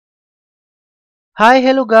Hi,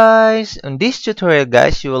 hello guys! In this tutorial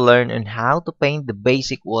guys, you will learn on how to paint the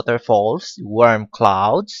basic waterfalls, warm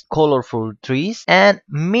clouds, colorful trees, and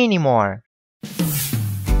many more.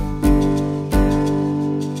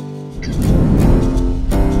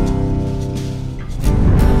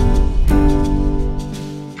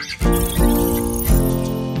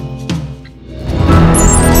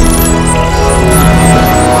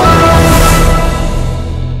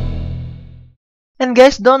 And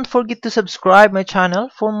guys, don't forget to subscribe my channel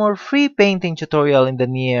for more free painting tutorial in the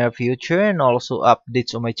near future and also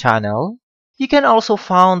updates on my channel. You can also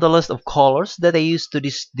find the list of colors that I used to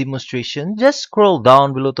this demonstration. Just scroll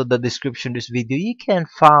down below to the description of this video. You can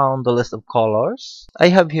find the list of colors. I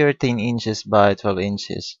have here 10 inches by 12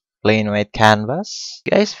 inches plain white canvas.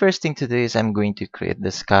 Guys, first thing to do is I'm going to create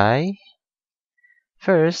the sky.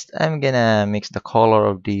 First, I'm gonna mix the color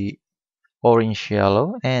of the orange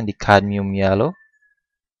yellow and the cadmium yellow.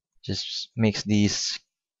 Just mix these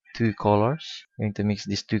two colors. I'm going to mix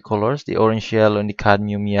these two colors, the orange yellow and the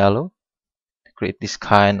cadmium yellow, to create this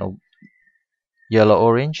kind of yellow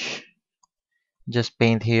orange. Just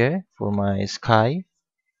paint here for my sky,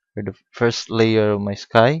 for the first layer of my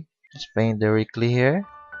sky. Just paint directly here.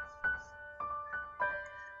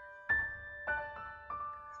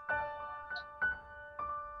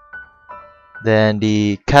 Then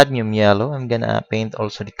the cadmium yellow, I'm gonna paint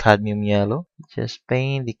also the cadmium yellow. Just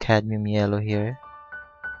paint the cadmium yellow here.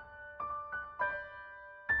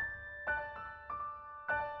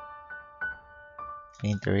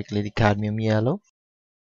 Paint directly the cadmium yellow.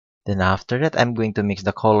 Then after that, I'm going to mix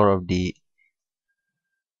the color of the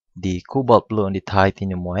cobalt blue and the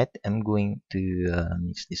titanium white. I'm going to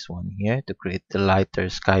mix this one here to create the lighter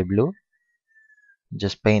sky blue.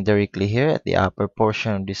 Just paint directly here at the upper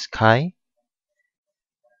portion of the sky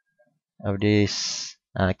of this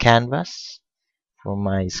canvas for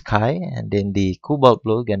my sky, and then the cobalt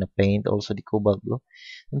blue, gonna paint also the cobalt blue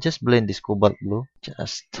and just blend this cobalt blue,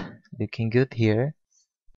 just looking good here.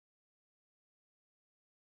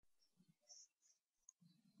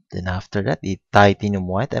 Then after that, the titanium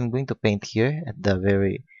white, I'm going to paint here at the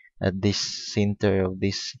very at this center of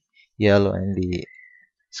this yellow and the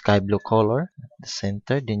sky blue color at the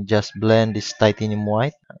center. Then just blend this titanium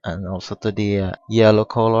white and also to the yellow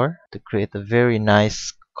color to create a very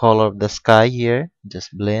nice color of the sky here.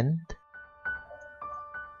 Just blend.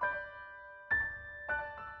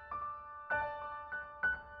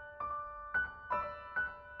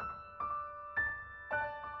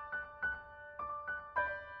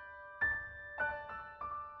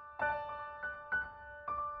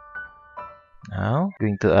 Now,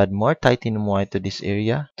 going to add more titanium white to this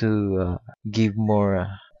area to give more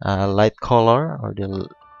light color or the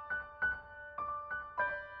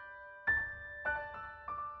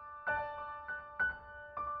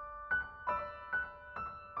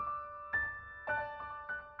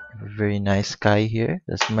very nice sky here.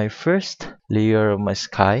 That's my first layer of my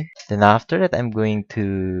sky. Then after that, I'm going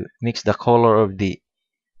to mix the color of the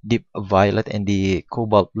deep violet and the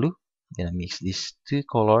cobalt blue. Gonna mix these two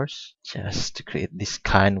colors just to create this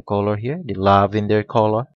kind of color here, the lavender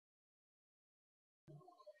color.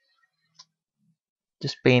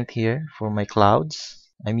 Just paint here for my clouds.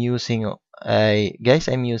 I'm using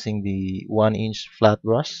the 1-inch flat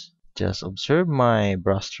brush. Just observe my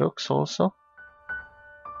brush strokes also.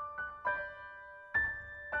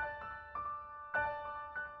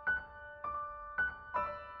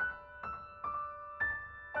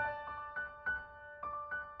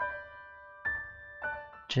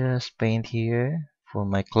 Just paint here for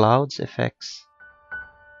my clouds effects.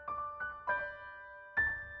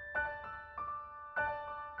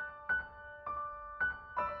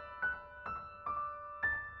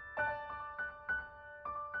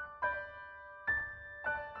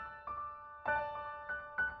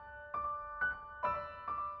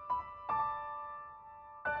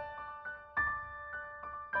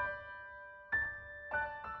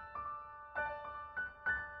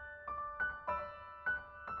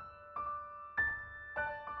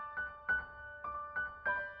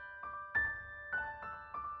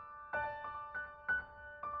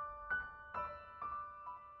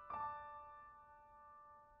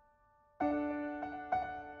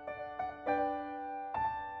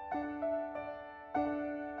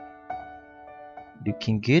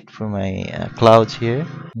 Looking good for my clouds here.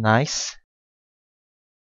 Nice.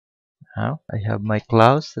 Now I have my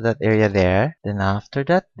clouds to that area there. Then after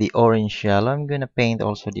that, the orange yellow. I'm gonna paint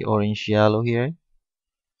also the orange yellow here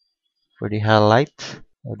for the highlight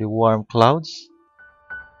or the warm clouds.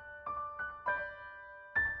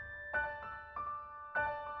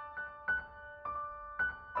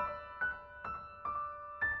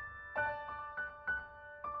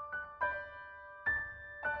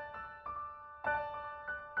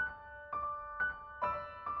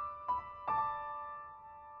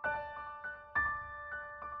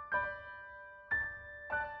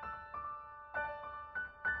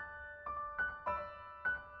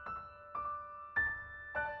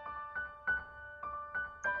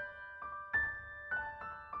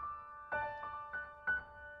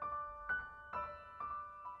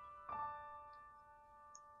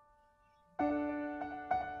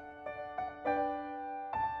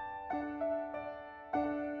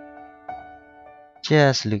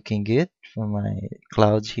 Just looking good for my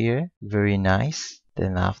clouds here. Very nice.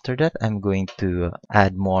 Then after that, I'm going to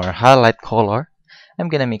add more highlight color. I'm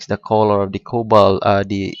gonna mix the color of the cobalt,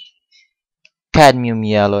 the cadmium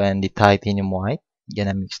yellow and the titanium white.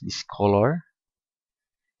 Gonna mix this color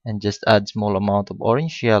and just add small amount of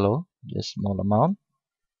orange yellow, just small amount.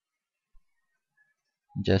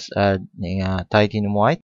 Just add the titanium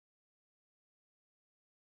white.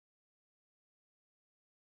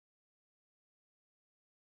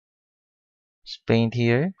 Just paint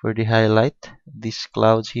here for the highlight. These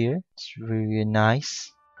clouds here. It's very nice.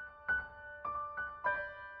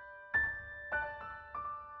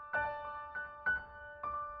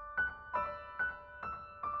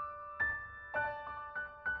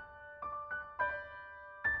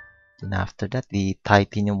 Then after that, the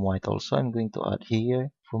titanium white also I'm going to add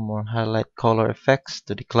here for more highlight color effects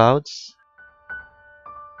to the clouds.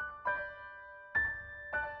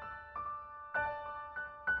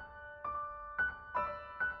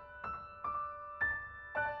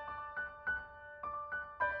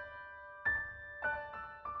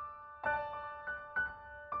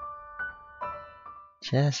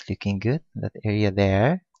 Just looking good. That area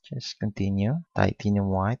there. Just continue. Titanium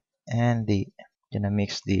white and the gonna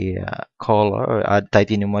mix the color or add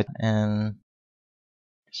titanium white and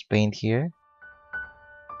just paint here.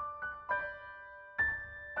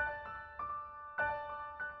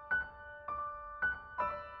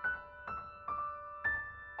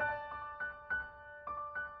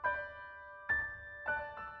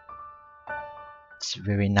 It's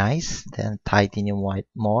very nice. Then titanium white,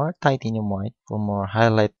 more titanium white for more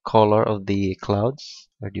highlight color of the clouds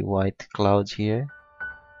or the white clouds here.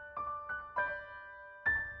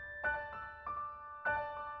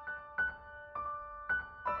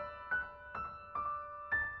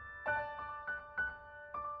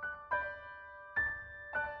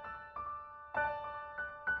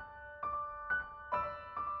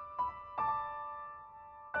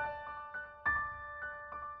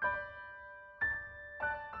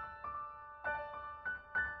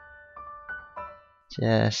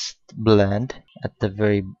 Just blend at the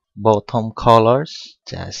very bottom colors.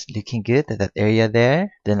 Just looking good at that area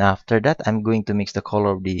there. Then after that, I'm going to mix the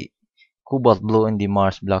color of the cobalt blue and the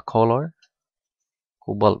Mars black color.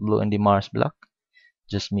 Cobalt blue and the Mars black.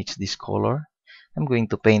 Just mix this color. I'm going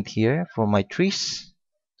to paint here for my trees.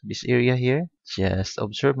 This area here. Just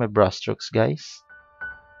observe my brush strokes, guys.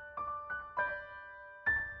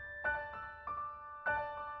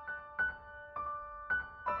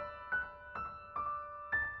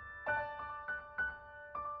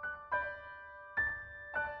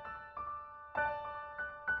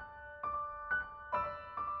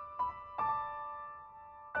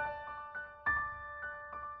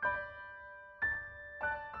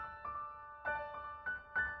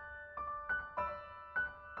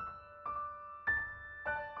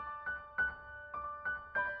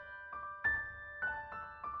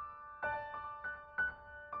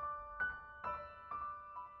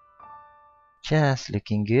 Just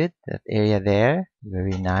looking good. That area there.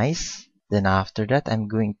 Very nice. Then after that, I'm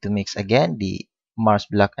going to mix again the Mars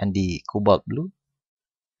black and the cobalt blue.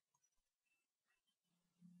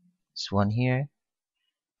 This one here.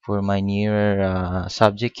 For my nearer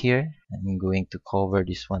subject here, I'm going to cover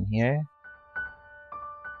this one here.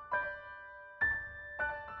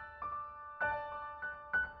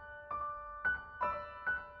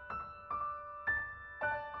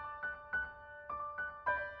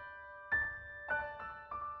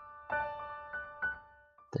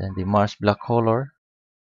 Then the Mars black color.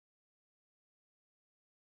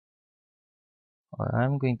 Or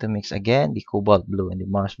I'm going to mix again the cobalt blue and the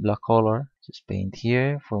Mars black color. Just paint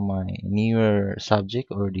here for my nearer subject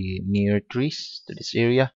or the near trees to this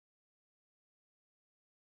area.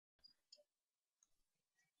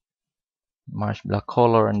 Mars black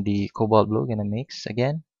color and the cobalt blue gonna mix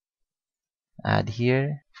again. Add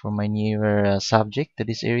here for my nearer subject to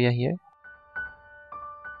this area here.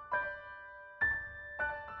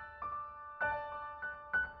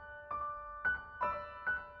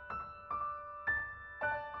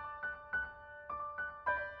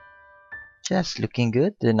 Just looking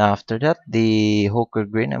good. Then after that, the hooker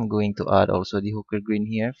green, I'm going to add also the hooker green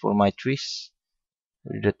here for my trees.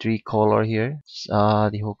 The tree color here.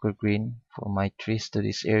 The hooker green for my trees to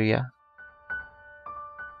this area.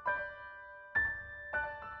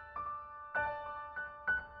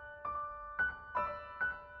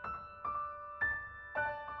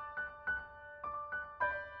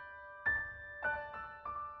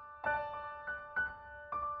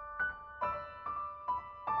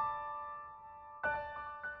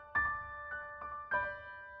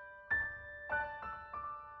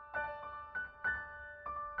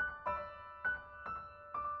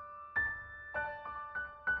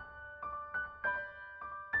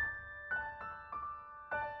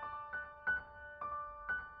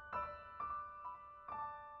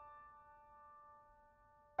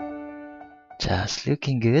 Just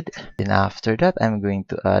looking good. Then after that, I'm going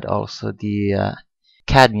to add also the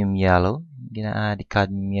cadmium yellow. I'm gonna add the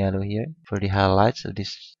cadmium yellow here for the highlights of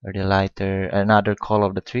this, or the lighter, another color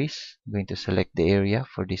of the trees. I'm going to select the area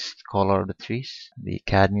for this color of the trees, the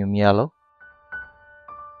cadmium yellow.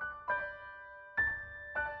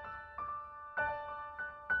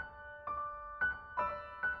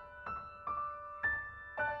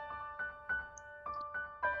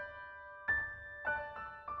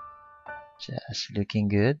 Just looking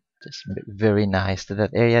good. Just very nice to that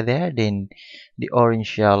area there. Then the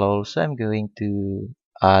orange yellow also, I'm going to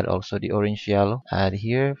add also the orange yellow. Add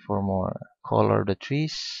here for more color of the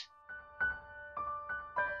trees.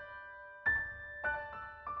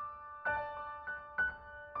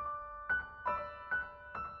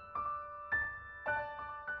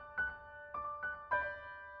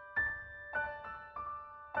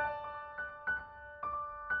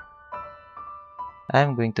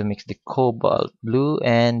 I'm going to mix the cobalt blue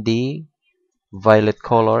and the violet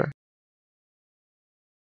color.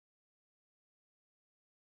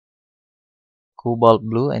 Cobalt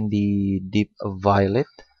blue and the deep violet.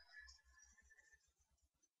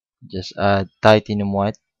 Just add titanium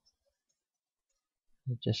white.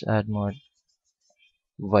 Just add more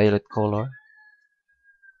violet color.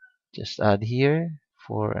 Just add here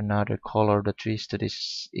for another color of the trees to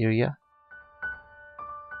this area.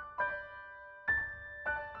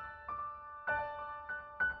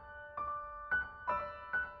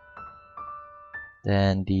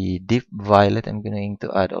 Then the deep violet, I'm going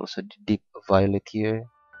to add also the deep violet here.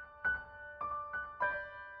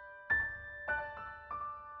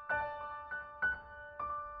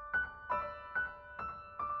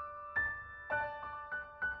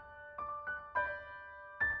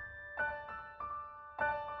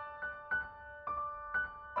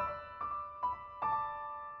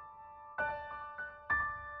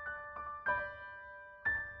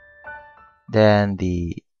 Then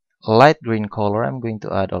the light green color, I'm going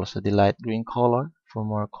to add also the light green color for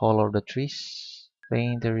more color of the trees.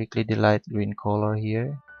 Paint directly the light green color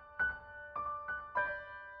here.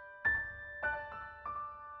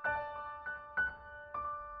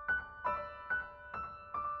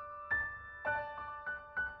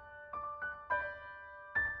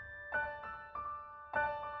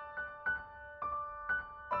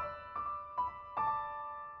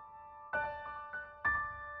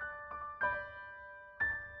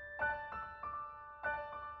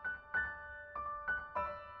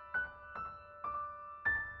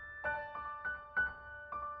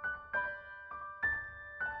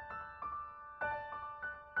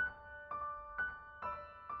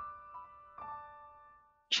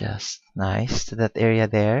 Just nice to that area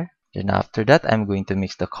there. Then after that, I'm going to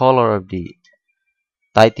mix the color of the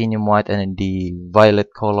titanium white and the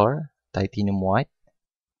violet color. Titanium white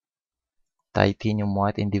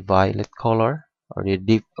in the violet color, or the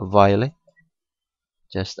deep violet.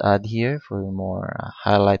 Just add here for more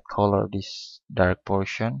highlight color of this dark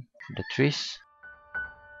portion of the trees.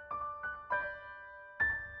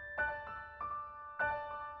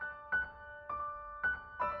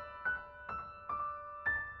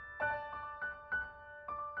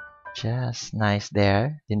 Just nice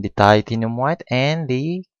there. Then the titanium white and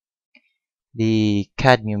the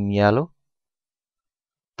cadmium yellow.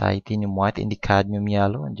 Titanium white in the cadmium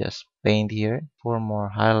yellow, and just paint here for more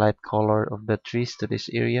highlight color of the trees to this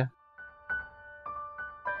area.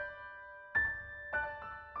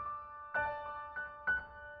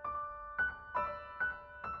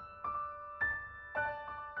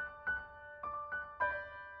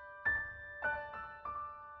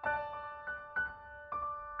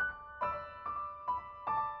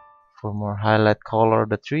 For more highlight color of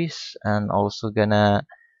the trees, and also gonna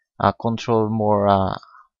control more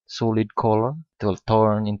solid color. It will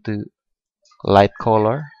turn into light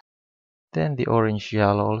color. Then the orange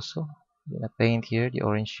yellow also. I'm gonna paint here the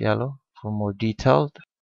orange yellow for more detailed.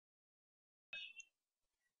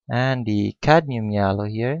 And the cadmium yellow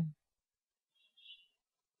here.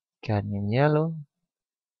 Cadmium yellow.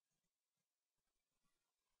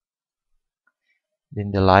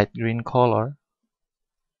 Then the light green color.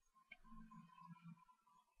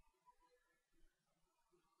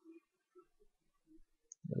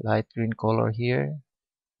 The light green color here.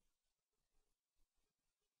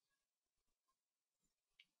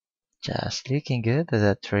 Just looking good at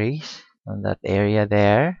that trace on that area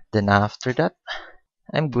there. Then after that,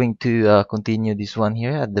 I'm going to continue this one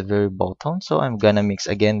here at the very bottom. So I'm gonna mix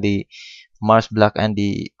again the Mars black and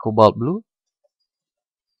the cobalt blue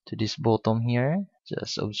to this bottom here.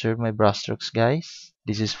 Just observe my brushstrokes, guys.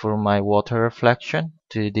 This is for my water reflection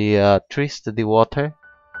to the trees, to the water.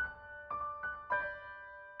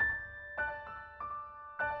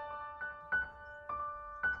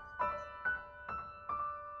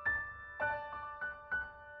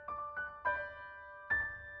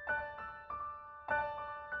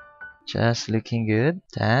 Just looking good.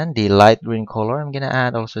 Then the light green color, I'm gonna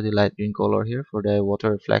add also the light green color here for the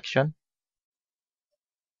water reflection.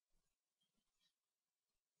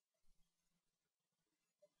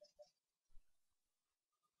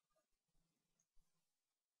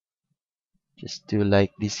 Just do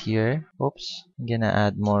like this here. Oops. I'm gonna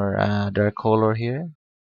add more dark color here.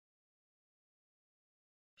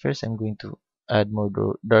 First, I'm going to add more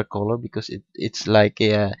dark color because it's like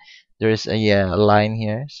there's a line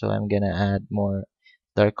here. So I'm gonna add more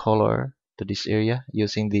dark color to this area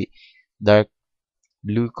using the dark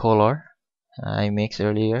blue color I mixed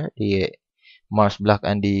earlier, the Mars black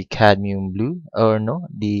and the cadmium blue, or no,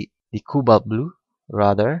 the cobalt blue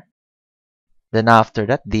rather. Then after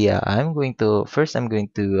that, I'm going to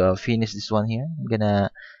finish this one here. I'm gonna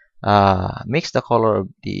mix the color of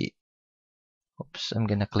the. Oops, I'm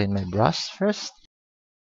gonna clean my brush first.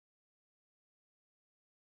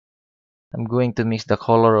 I'm going to mix the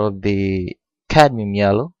color of the cadmium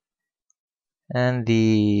yellow and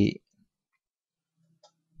the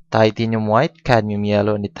titanium white, cadmium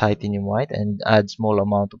yellow and the titanium white, and add small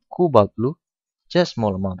amount of cobalt blue, just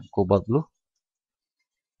small amount of cobalt blue.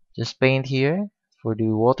 Just paint here for the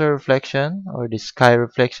water reflection or the sky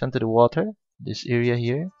reflection to the water, this area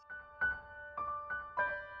here.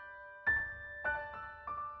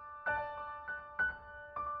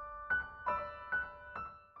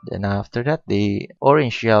 Then after that, the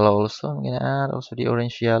orange yellow also. I'm gonna add also the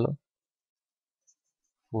orange yellow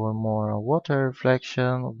for more water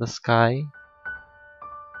reflection of the sky.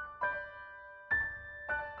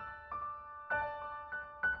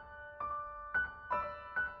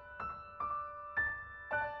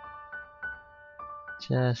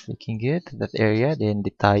 Just looking good to that area. Then the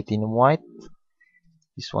titanium white.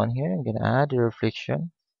 This one here, I'm gonna add the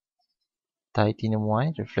reflection. Titanium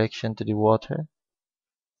white reflection to the water,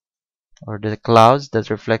 or the clouds that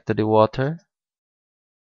reflect to the water.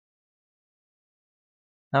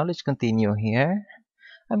 Now let's continue here.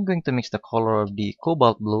 I'm going to mix the color of the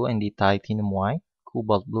cobalt blue and the titanium white.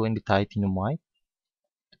 Cobalt blue and the titanium white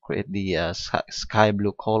to create the sky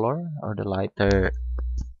blue color or the lighter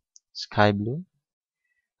sky blue.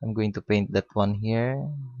 I'm going to paint that one here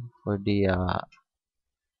for the uh,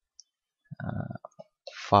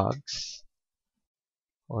 fogs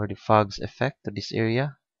or the fogs effect to this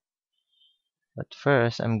area. But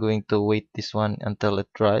first, I'm going to wait this one until it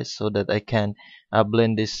dries so that I can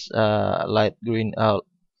blend this light green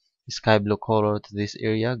sky blue color to this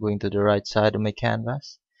area going to the right side of my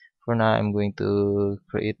canvas. For now, I'm going to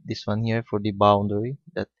create this one here for the boundary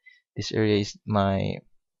that this area is my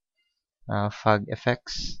fog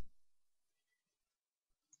effects.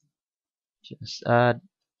 Just add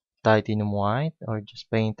titanium white or just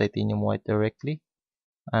paint titanium white directly,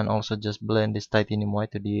 and also just blend this titanium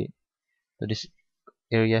white to this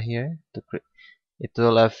area here to create. It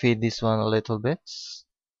will feed this one a little bit.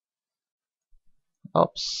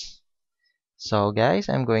 Oops. So guys,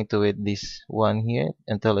 I'm going to wait this one here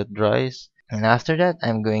until it dries, and after that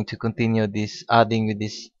I'm going to continue this adding with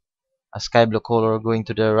this sky blue color going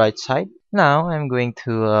to the right side. Now I'm going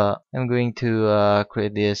to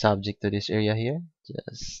create the subject to this area here.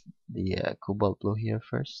 Just the cobalt blue here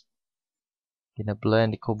first. Gonna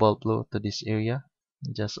blend the cobalt blue to this area.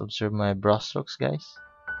 Just observe my brush strokes, guys.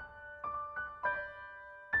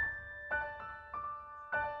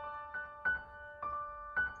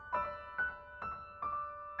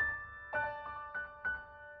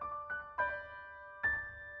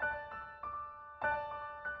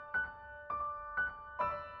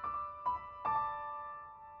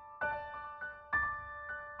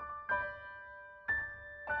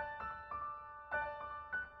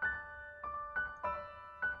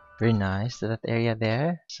 Very nice to that area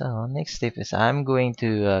there. So next step is I'm going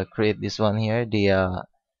to create this one here, the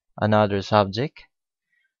another subject.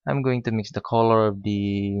 I'm going to mix the color of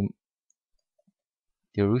the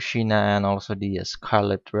Rushina and also the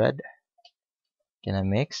Scarlet Red. Gonna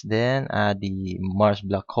mix, then add the Mars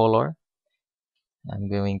black color.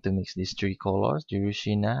 I'm going to mix these three colors, the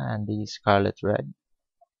Rushina and the Scarlet Red.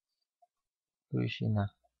 Rushina.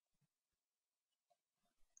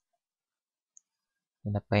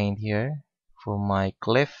 Gonna paint here for my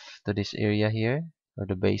cliff to this area here, or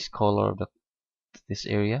the base color of this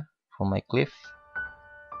area for my cliff.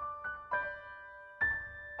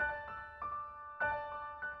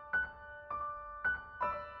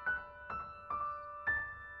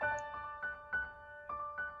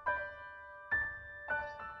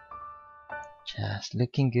 Just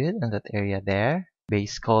looking good in that area there,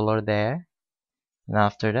 base color there. And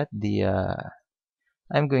after that, the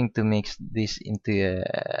I'm going to mix this into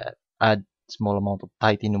add small amount of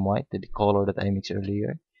titanium white to the color that I mixed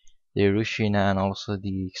earlier. the Rushina and also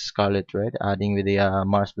the Scarlet Red, adding with the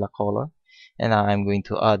Mars Black color. And now I'm going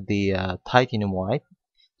to add the Titanium White,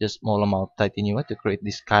 just small amount of Titanium White to create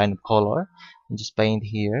this kind of color. And just paint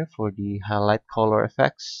here for the highlight color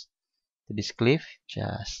effects to this cliff,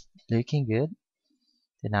 just looking good.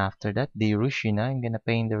 Then after that, the Rushina, I'm gonna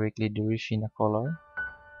paint directly the Rushina color.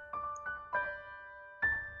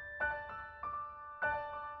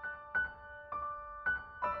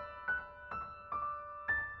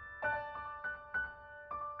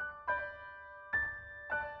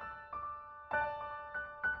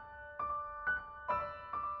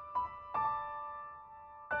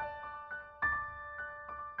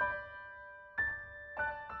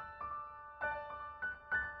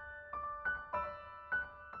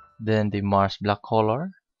 Then the Mars Black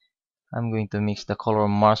color, I'm going to mix the color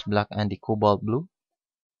Mars Black and the Cobalt Blue.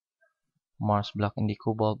 Mars Black and the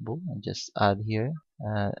Cobalt Blue, and just add here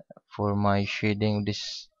for my shading of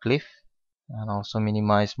this cliff, and also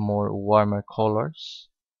minimize more warmer colors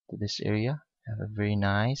to this area. Have a very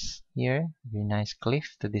nice here, very nice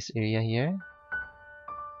cliff to this area here.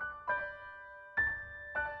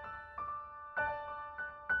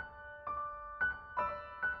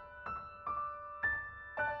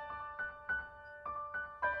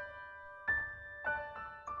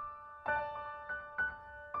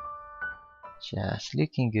 Just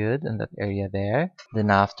looking good in that area there. Then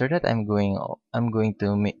after that, I'm going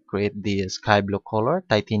to create the sky blue color,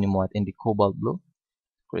 titanium white, and the cobalt blue.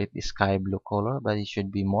 Create the sky blue color, but it should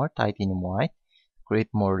be more titanium white. Create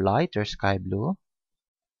more lighter sky blue.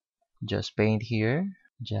 Just paint here.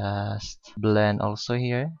 Just blend also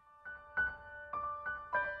here.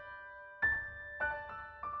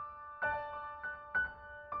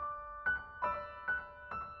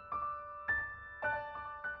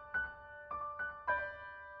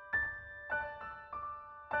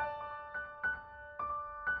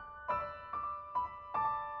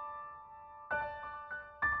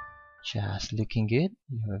 Just looking good.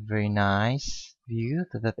 You have a very nice view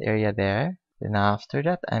to that area there. Then after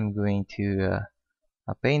that, I'm going to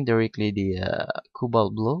paint directly the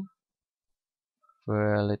cobalt blue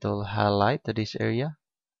for a little highlight to this area.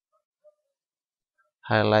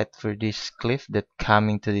 Highlight for this cliff that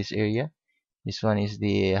coming to this area. This one is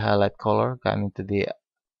the highlight color coming to the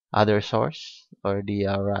other source or the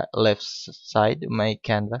left side of my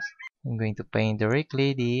canvas. I'm going to paint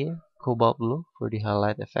directly the cobalt blue for the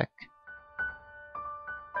highlight effect.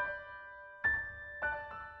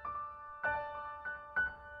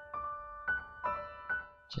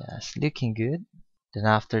 Just looking good. Then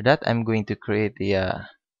after that, I'm going to create the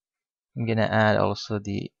I'm gonna add also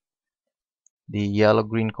the yellow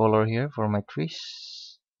green color here for my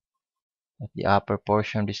trees at the upper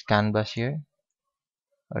portion of this canvas here,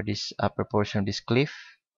 or this upper portion of this cliff.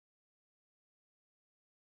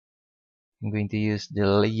 I'm going to use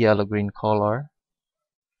the yellow green color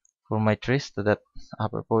for my trees to that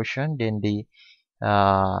upper portion. Then the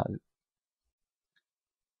uh,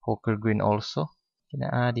 ochre green also. Gonna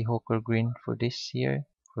add the ochre green for this here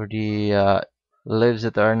for the leaves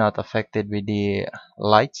that are not affected with the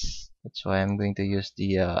lights. That's why I'm going to use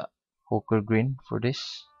the ochre green for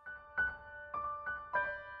this.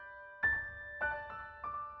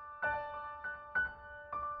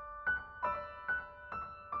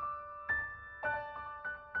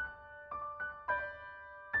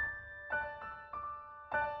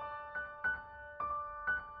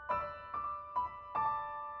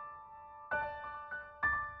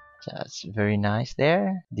 That's very nice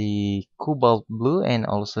there. The cobalt blue and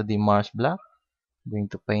also the Mars black. I'm going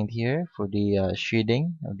to paint here for the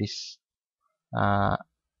shading of uh,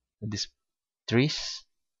 this trees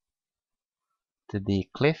to the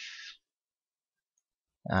cliff.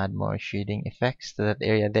 Add more shading effects to that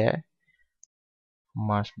area there.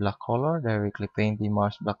 Mars black color. Directly paint the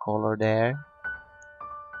Mars black color there.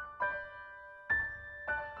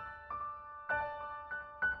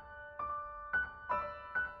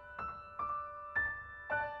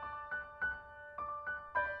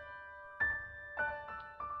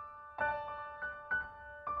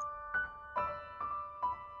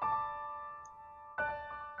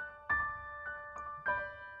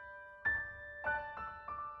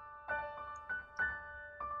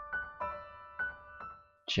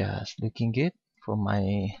 Just looking good for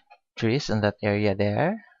my trees in that area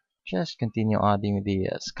there. Just continue adding the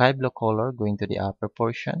sky blue color going to the upper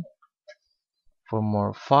portion for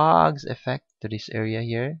more fogs effect to this area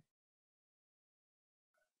here.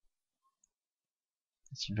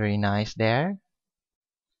 It's very nice there.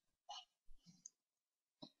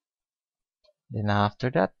 Then after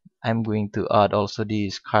that, I'm going to add also the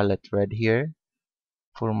scarlet red here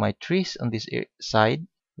for my trees on this side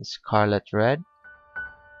Scarlet Red.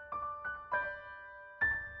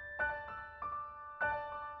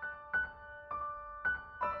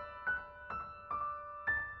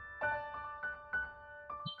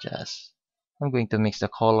 Just I'm going to mix the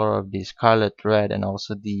color of the Scarlet Red and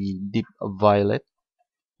also the deep violet.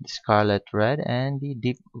 The Scarlet Red and the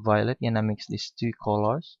deep violet. Gonna mix these two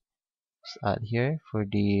colors. Just add here for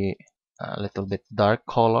the little bit dark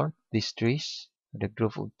color. These trees, the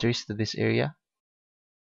group of trees to this area.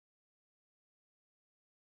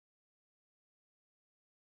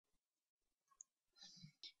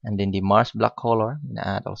 And then the Mars black color. I'm gonna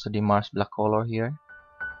add also the Mars black color here.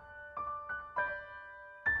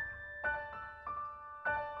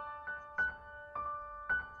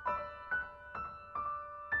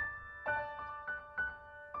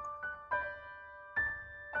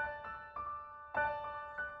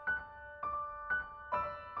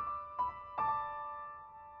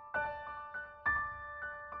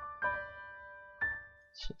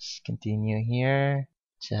 Just continue here.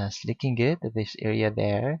 Just looking good at this area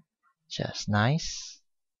there. Just nice.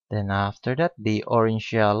 Then after that, the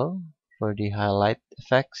orange yellow for the highlight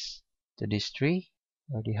effects to this tree,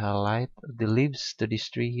 or the highlight of the leaves to this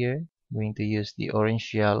tree here. I'm going to use the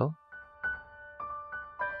orange yellow.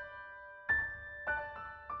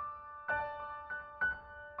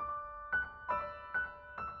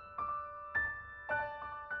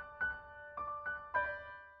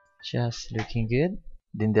 Just looking good.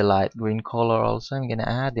 Then the light green color also. I'm gonna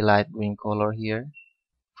add the light green color here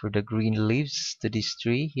for the green leaves to this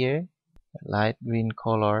tree here. Light green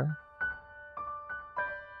color.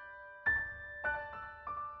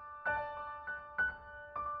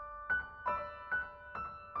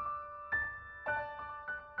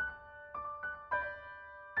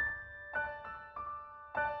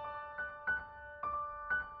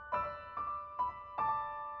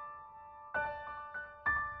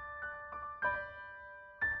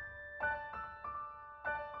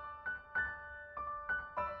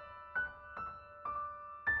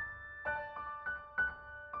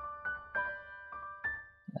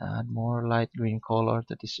 Add more light green color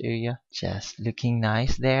to this area. Just looking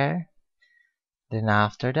nice there. Then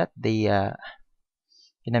after that, the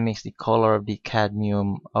gonna mix the color of the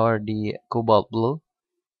cadmium or the cobalt blue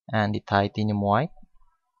and the titanium white.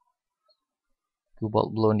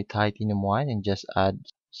 Cobalt blue and the titanium white, and just add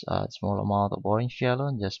small amount of orange yellow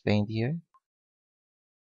and just paint here.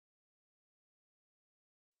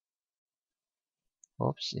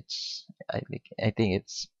 Oops, I think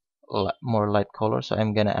it's more light color, so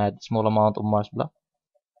I'm gonna add small amount of Mars black.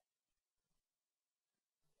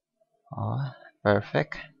 Ah,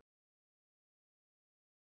 perfect.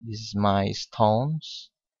 This is my stones.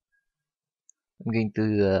 I'm going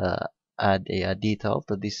to add a detail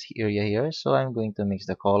to this area here, so I'm going to mix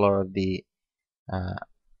the color of the uh,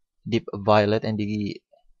 deep violet and the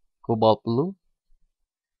cobalt blue.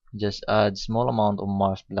 Just add small amount of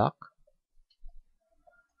Mars black.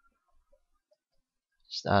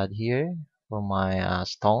 Just add here for my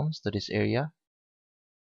stones to this area.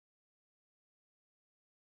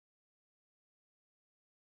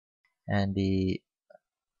 And the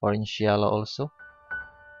orange yellow also.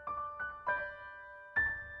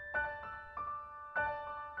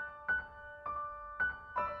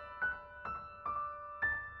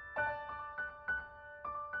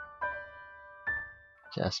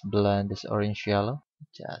 Just blend this orange yellow.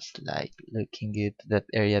 Just like looking good to that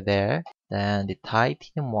area there. Then the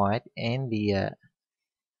titanium white and the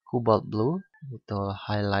cobalt blue. Little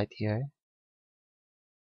highlight here.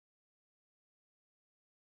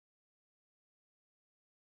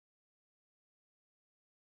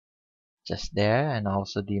 Just there, and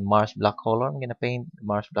also the Mars black color. I'm gonna paint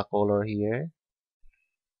Mars black color here.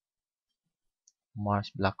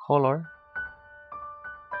 Mars black color.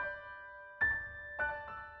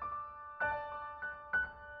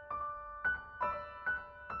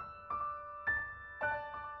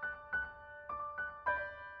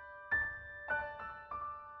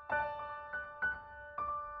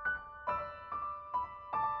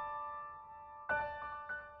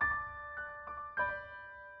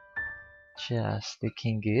 Just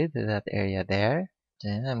looking good at that area there.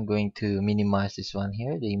 Then I'm going to minimize this one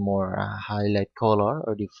here, the more highlight color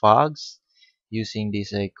or the fogs, using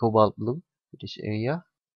this cobalt blue for this area.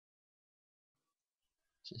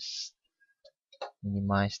 Just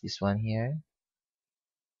minimize this one here.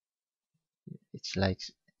 It's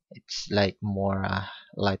like more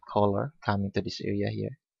light color coming to this area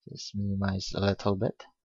here. Just minimize a little bit.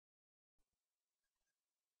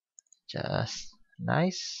 Just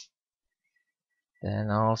nice.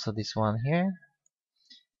 Then also this one here,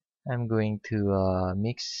 I'm going to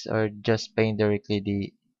mix or just paint directly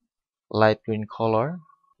the light green color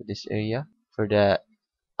to this area for the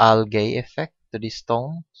algae effect to these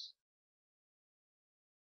stones.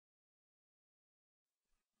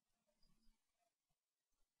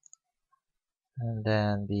 And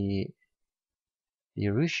then the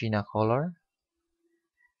Rushina color.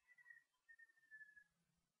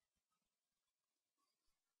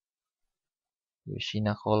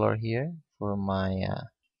 Rushina color here for my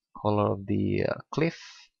color of the cliff.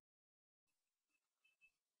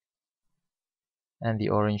 And the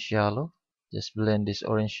orange yellow. Just blend this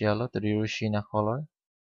orange yellow to the Rushina color.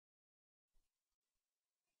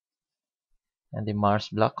 And the Mars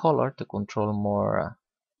black color to control more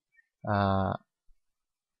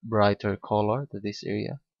brighter color to this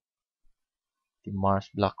area. The Mars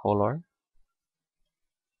black color.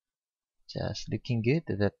 Just looking good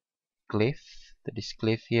to that cliff, to this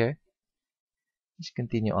cliff here. Just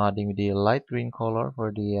continue adding with the light green color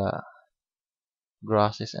for the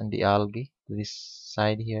grasses and the algae to this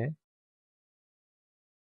side here.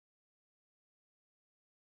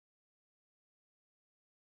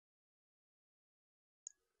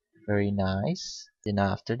 Very nice. Then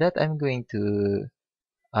after that, I'm going to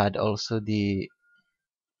add also the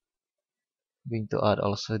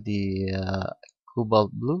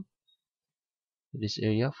cobalt blue to this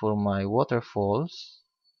area for my waterfalls.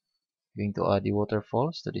 Going to add the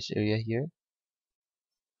waterfalls to this area here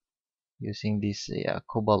using this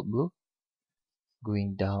cobalt blue.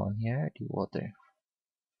 Going down here, the water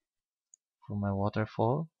for my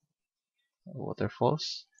waterfalls.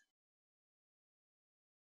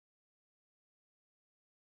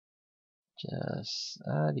 Just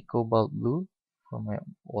the cobalt blue for my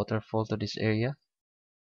waterfall to this area.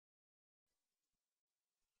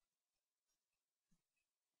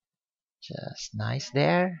 Just nice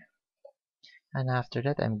there. And after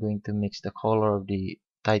that, I'm going to mix the color of the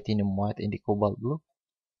titanium white in the cobalt blue.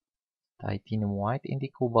 Titanium white in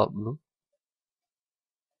the cobalt blue.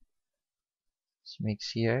 Let's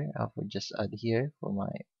mix here. I will just add here for my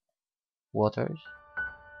waters.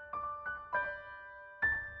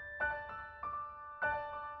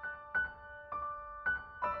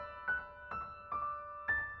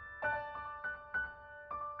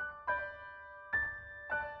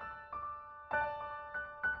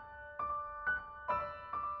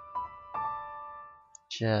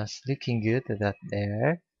 Just looking good at that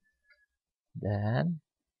there. Then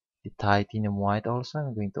the titanium white also.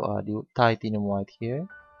 I'm going to add the titanium white here.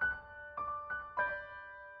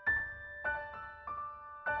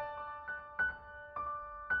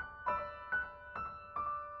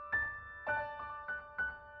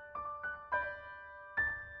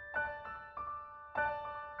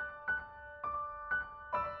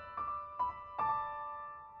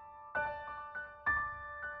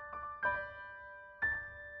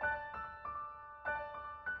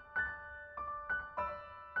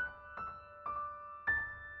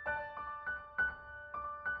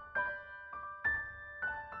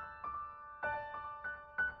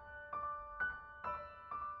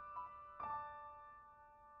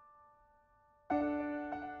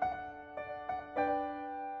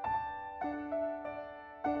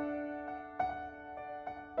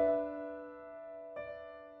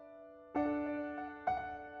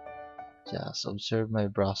 Just observe my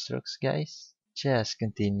brush strokes, guys. Just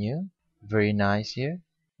continue. Very nice here.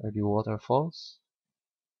 Are the waterfalls.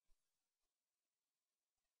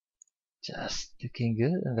 Just looking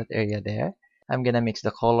good in that area there. I'm gonna mix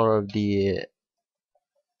the color of the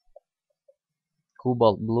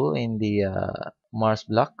cobalt blue in the Mars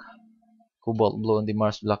black. Cobalt blue in the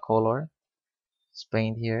Mars black color. Let's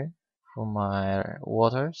paint here for my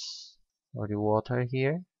waters. Or the water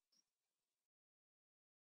here.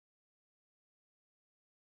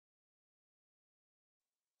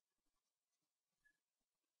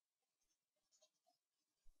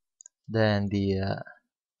 Then the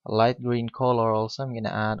light green color also. I'm gonna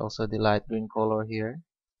add also the light green color here.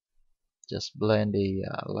 Just blend the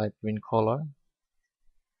light green color.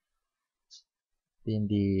 Then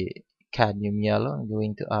the cadmium yellow. I'm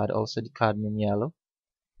going to add also the cadmium yellow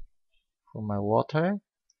for my water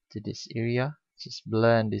to this area. Just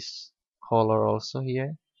blend this color also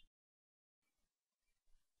here.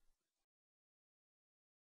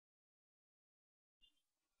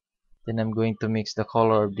 Then I'm going to mix the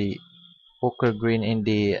color of the ochre green in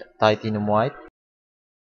the titanium white.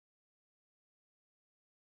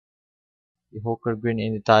 The ochre green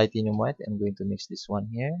in the titanium white. I'm going to mix this one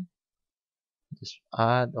here. Just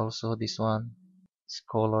add also this one, this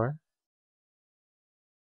color.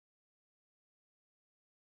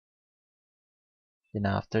 Then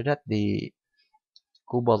after that, the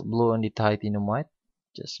cobalt blue and the titanium white.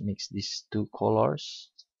 Just mix these two colors.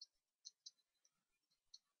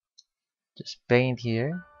 Just paint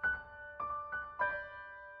here.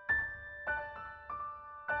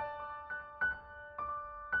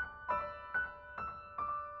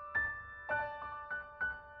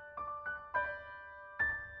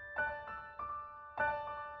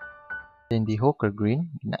 Then the ochre green,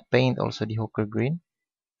 paint also the ochre green.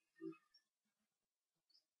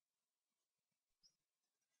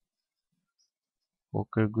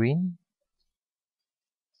 Ochre green.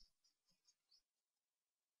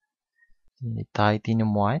 Then the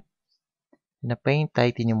titanium white. And I paint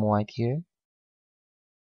titanium white here.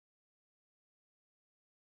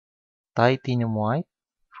 Titanium white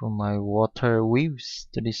from my water waves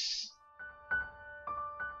to this.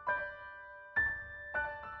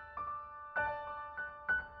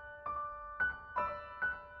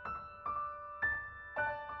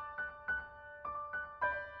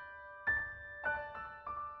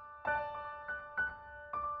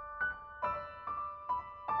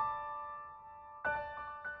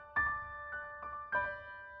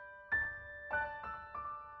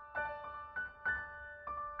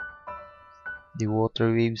 The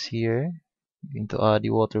water waves here. Going to add the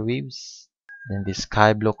water waves. Then the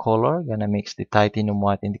sky blue color. Gonna mix the titanium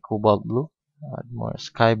white and the cobalt blue. Add more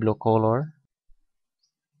sky blue color.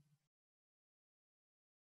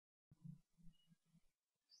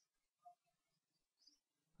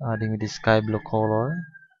 Adding the sky blue color.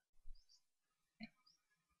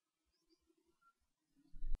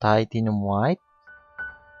 Titanium white.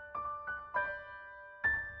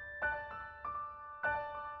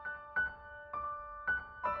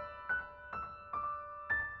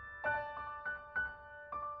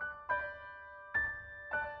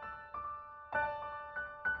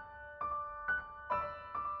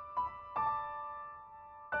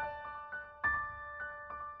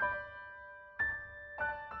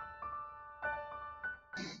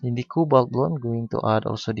 In the cobalt blue, I'm going to add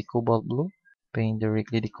also the cobalt blue. Paint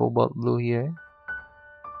directly the cobalt blue here.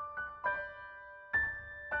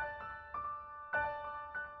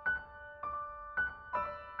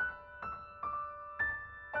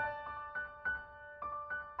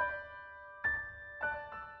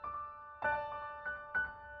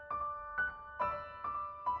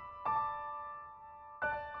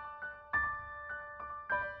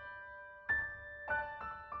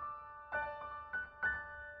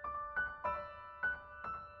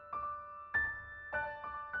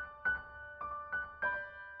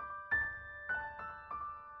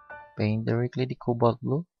 Paint directly the cobalt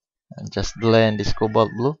blue and just blend this cobalt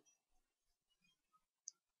blue.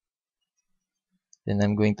 Then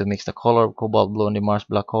I'm going to mix the color of cobalt blue and the Mars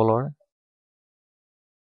black color.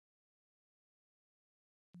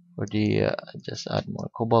 For the just add more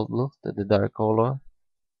cobalt blue to the dark color.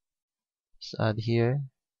 Just add here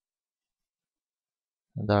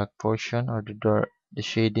the dark portion or the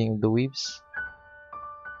shading of the waves.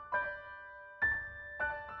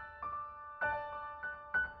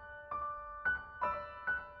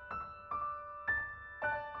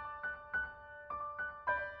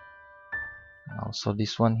 Also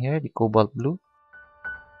this one here, the cobalt blue.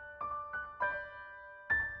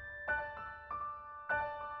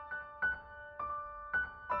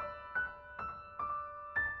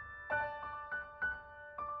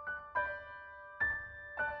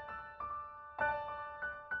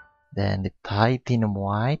 Then the titanium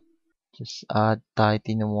white. Just add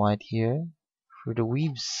titanium white here for the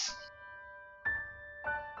weaves.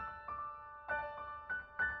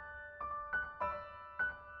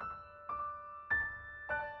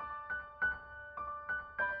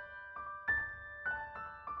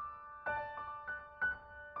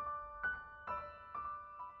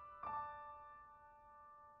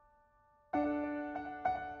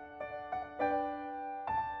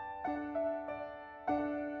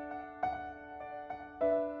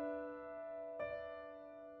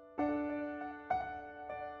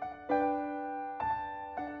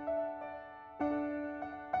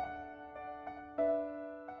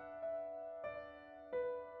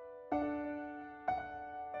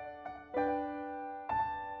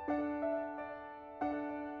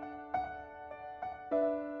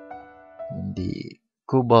 And the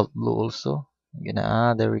cobalt blue also. I'm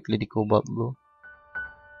gonna add directly the cobalt blue.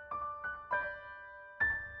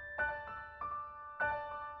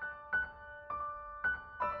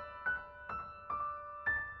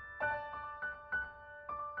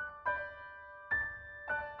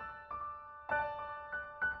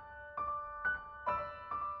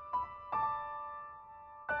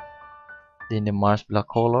 Then the Mars black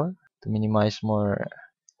color to minimize more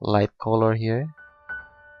light color here.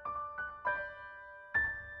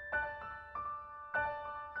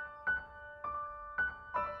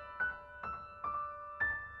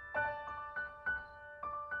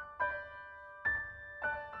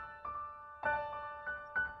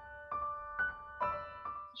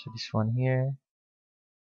 So this one here,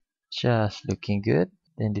 just looking good.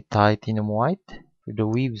 Then the titanium white for the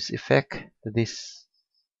waves effect to this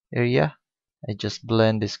area. I just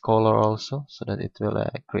blend this color also so that it will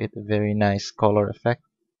create a very nice color effect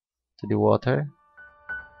to the water.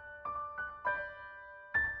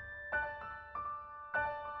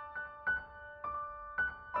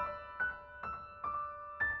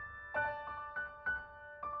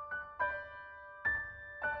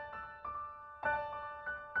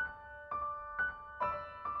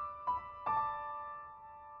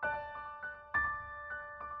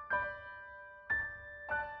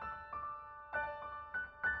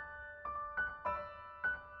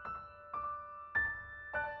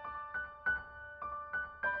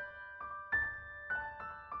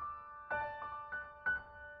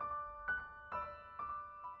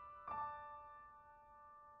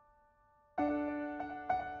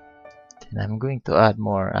 Then I'm going to add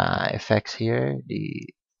more effects here.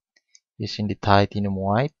 Using the titanium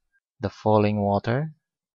white, the falling water.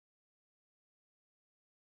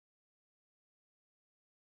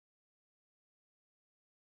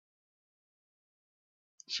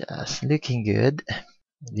 Just looking good.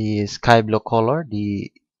 The sky blue color,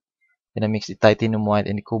 then I mix the titanium white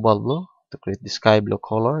and the cobalt blue to create the sky blue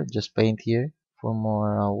color. Just paint here for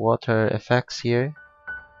more water effects here.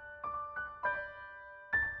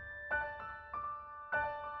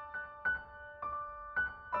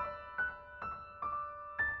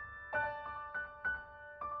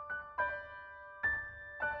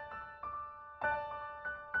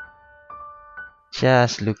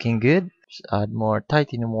 Just looking good. Just add more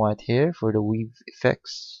titanium white here for the weave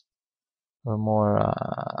effects or more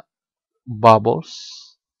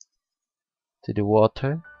bubbles to the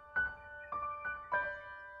water.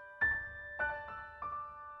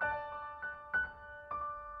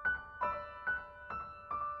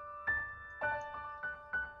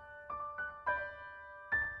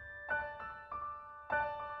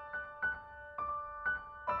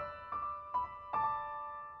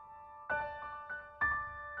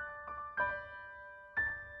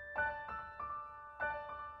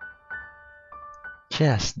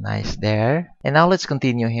 Just nice there. And now let's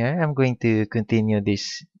continue here. I'm going to continue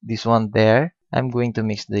this one there. I'm going to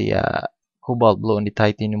mix the cobalt blue and the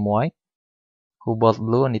titanium white. Cobalt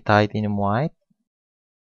blue and the titanium white.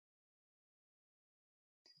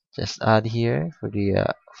 Just add here for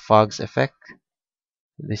the fogs effect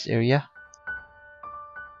to this area.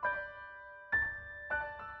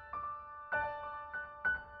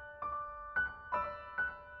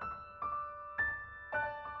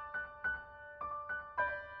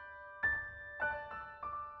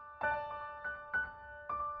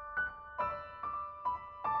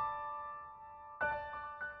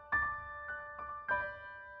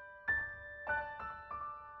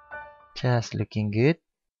 Just looking good.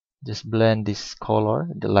 Just blend this color,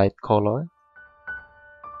 the light color.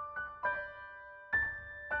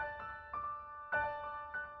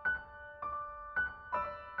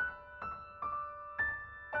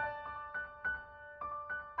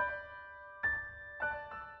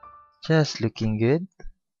 Just looking good.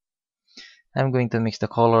 I'm going to mix the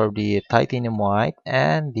color of the titanium white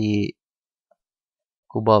and the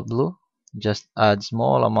cobalt blue. Just add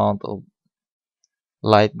small amount of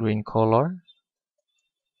light green color.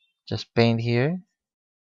 Just paint here.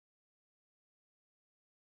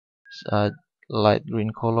 Just add light green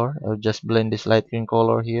color. I'll just blend this light green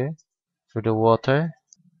color here for the water.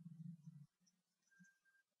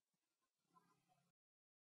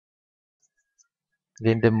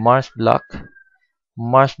 Then the Mars black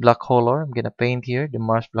color. I'm gonna paint here the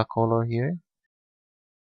Mars black color here.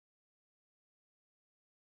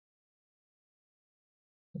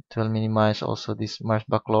 It will minimize also this Mars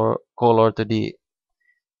black color to the.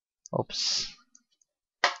 Oops,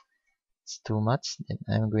 it's too much. Then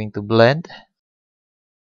I'm going to blend.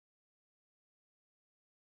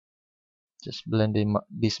 Just blend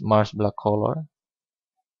this Mars black color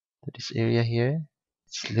to this area here.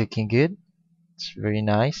 It's looking good. It's very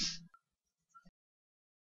nice.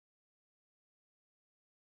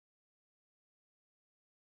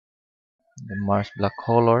 The Mars black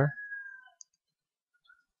color.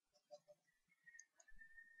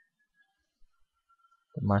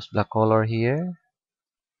 The Mars black color here.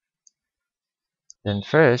 Then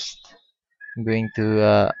first, I'm going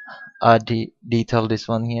to add detail this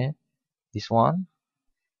one here. This one.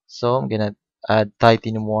 So I'm gonna add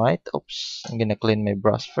titanium white. Oops, I'm gonna clean my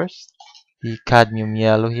brush first. The cadmium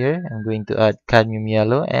yellow here. I'm going to add cadmium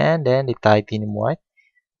yellow and then the titanium white.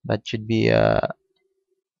 But should be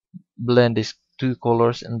blend these two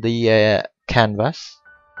colors in the canvas.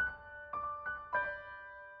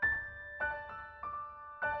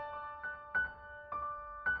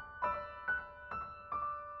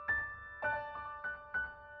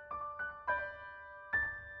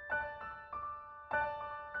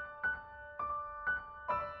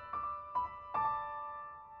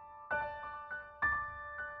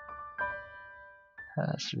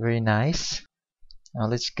 That's very nice. Now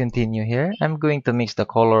let's continue here. I'm going to mix the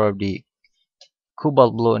color of the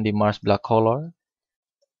cobalt blue and the Mars black color.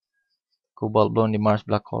 Cobalt blue and the Mars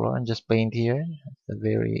black color, and just paint here the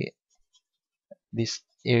very this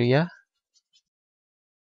area.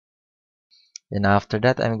 Then after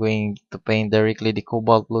that, I'm going to paint directly the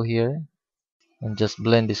cobalt blue here, and just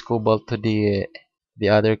blend this cobalt to the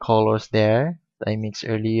other colors there that I mixed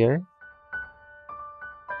earlier.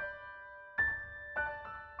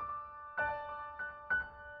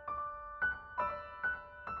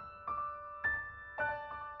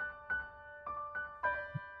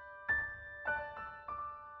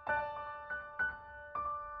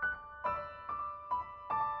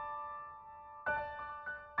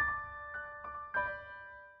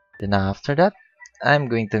 Then after that, I'm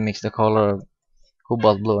going to mix the color of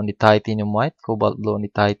cobalt blue and the titanium white. Cobalt blue and the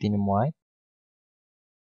titanium white.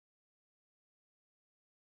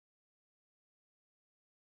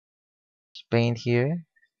 Just paint here.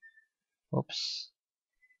 Oops.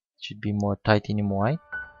 Should be more titanium white.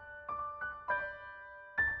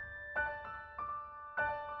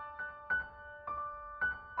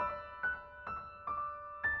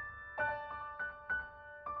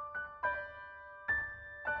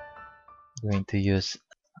 Going to use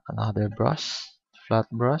another brush, flat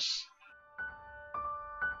brush.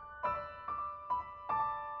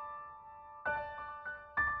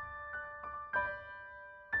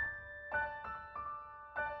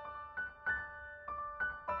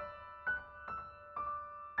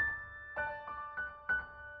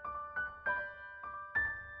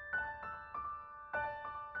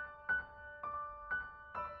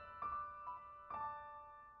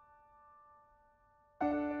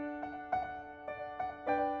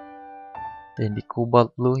 Then the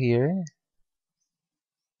cobalt blue here.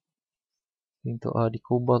 Going to add the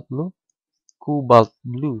cobalt blue. Cobalt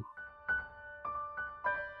blue.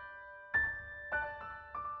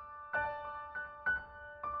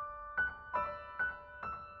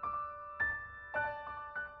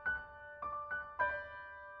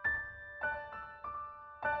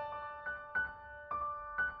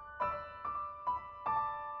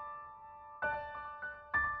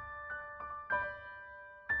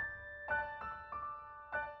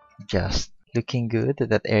 Just looking good at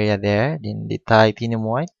that area there. Then the titanium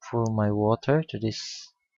white for my water to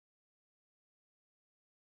this.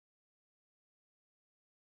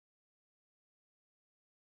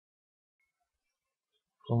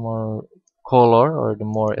 For more color or the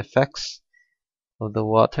more effects of the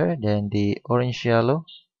water. Then the orange yellow.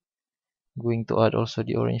 I'm going to add also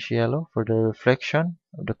the orange yellow for the reflection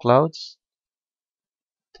of the clouds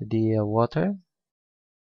to the water.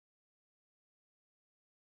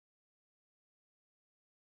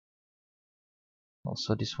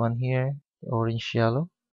 Also this one here, the orange yellow.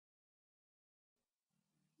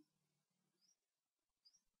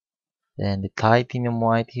 Then the titanium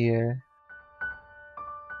white here.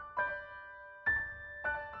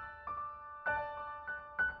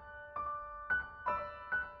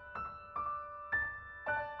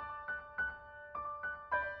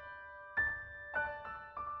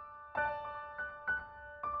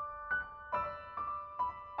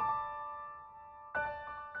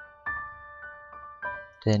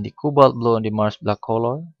 Then the cobalt blue and the Mars black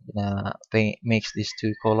color. Mix these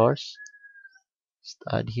two colors. Just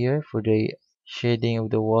add here for the shading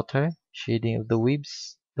of the water, shading of the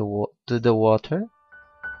waves to the water.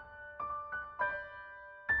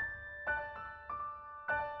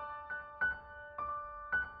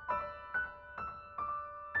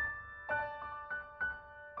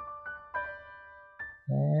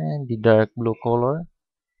 And the dark blue color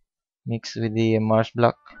mixed with the Mars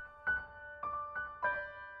black.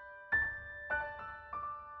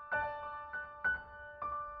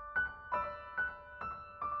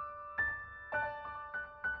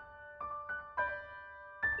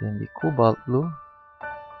 Then the cobalt blue.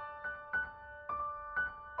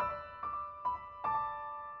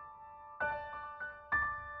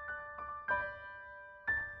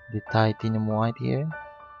 The titanium white here.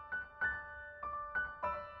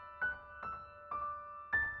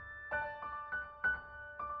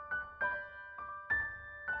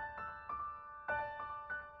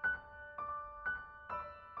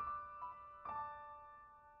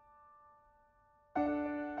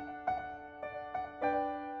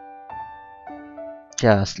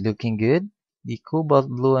 Just looking good. The cobalt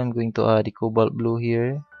blue, I'm going to add the cobalt blue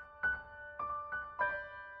here.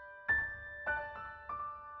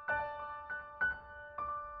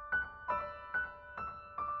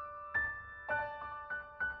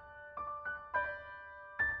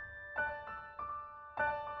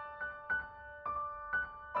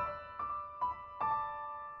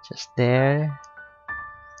 Just there.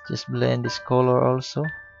 Just blend this color also.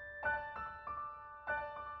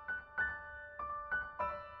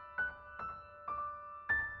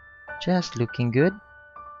 Just looking good.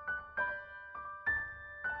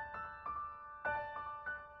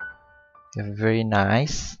 You have a very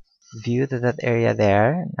nice view to that area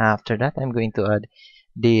there. After that, I'm going to add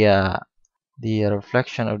the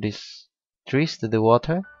reflection of these trees to the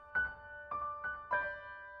water.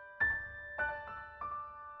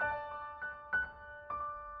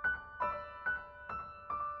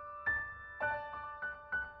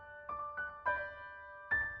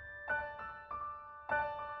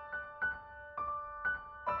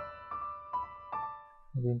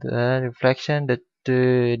 I'm going to add reflection the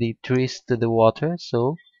trees to the water.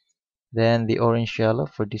 So then the orange yellow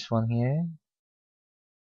for this one here.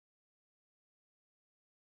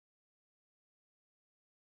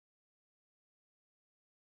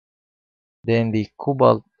 Then the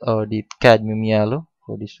cobalt or the cadmium yellow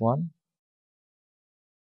for this one.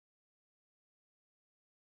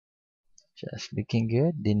 Just looking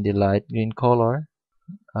good. Then the light green color.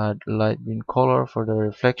 Add light green color for the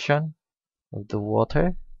reflection of the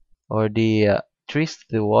water or the trees to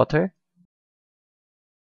the water.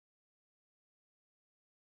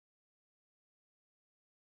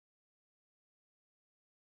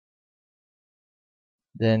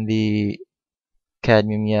 Then the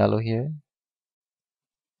cadmium yellow here.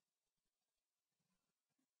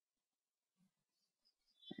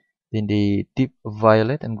 Then the deep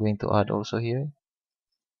violet I'm going to add also here.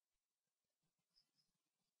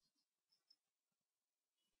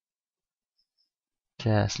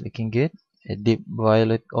 Just looking good. A deep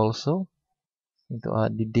violet also. Going to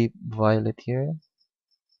add the deep violet here.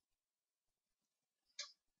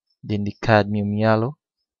 Then the cadmium yellow.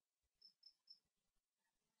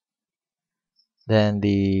 Then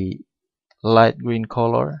the light green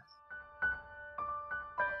color.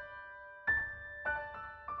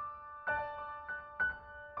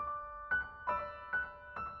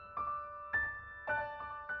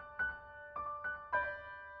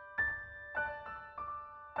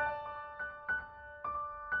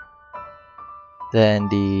 Then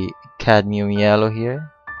the cadmium yellow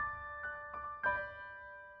here.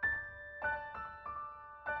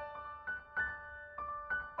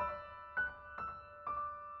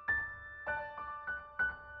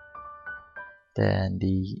 Then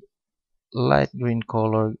the light green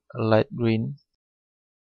color, light green.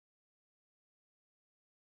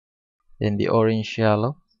 Then the orange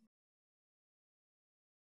yellow.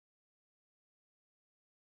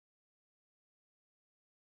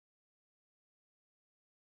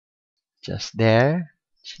 Just there.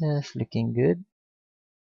 Just looking good.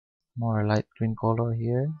 More light green color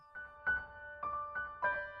here.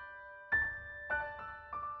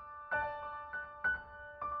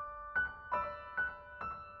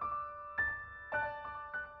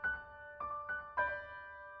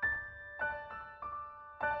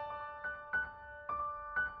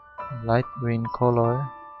 Light green color.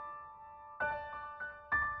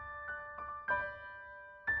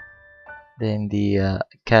 Then the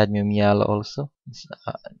cadmium yellow also.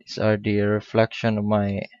 These are the reflection of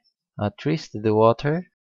my trees to the water.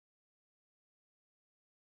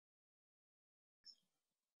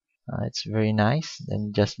 It's very nice.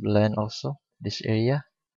 Then just blend also this area.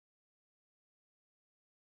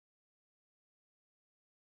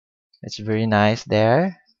 It's very nice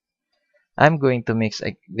there. I'm going to mix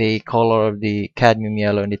the color of the cadmium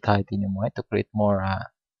yellow and the titanium white to create more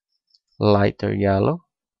lighter yellow.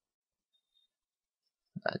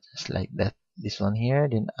 Just like that. This one here.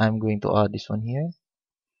 Then I'm going to add this one here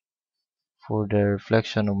for the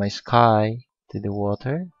reflection of my sky to the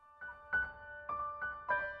water.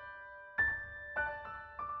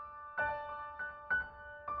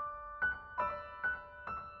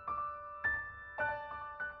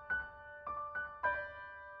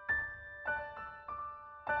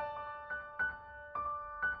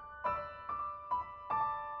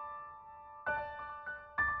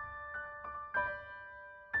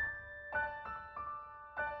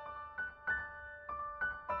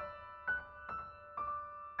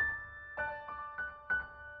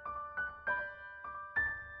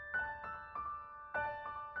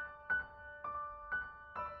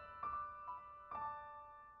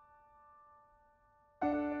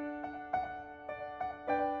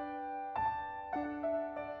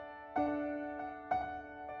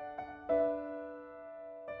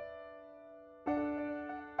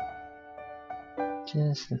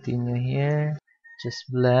 Just continue here. Just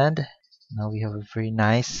blend. Now we have a very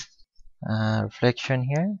nice reflection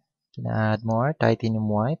here. Can add more titanium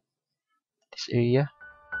white. This area.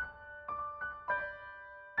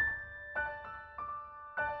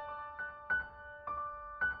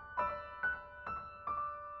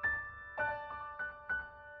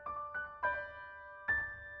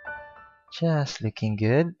 Just looking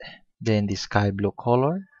good. Then the sky blue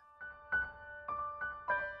color.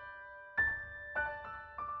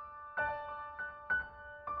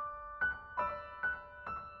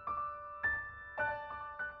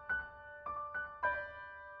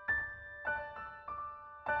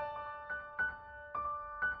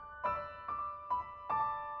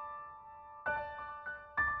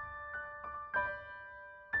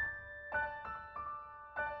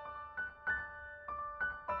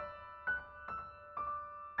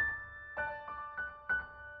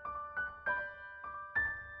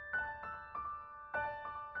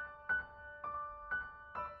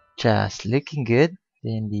 Just looking good.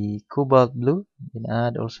 Then the cobalt blue. You can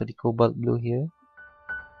add also the cobalt blue here.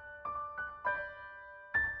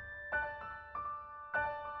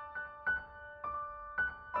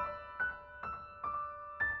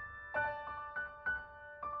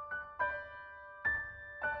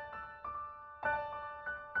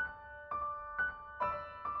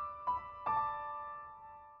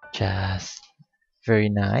 Just very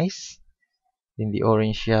nice. Then the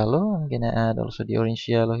orange yellow. I'm gonna add also the orange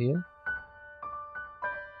yellow here.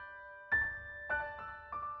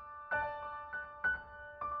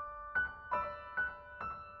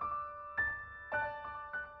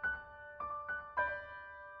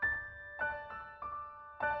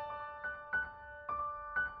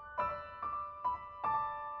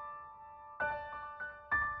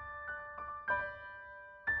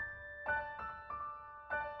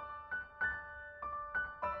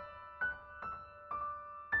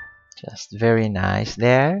 Just very nice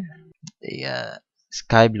there. The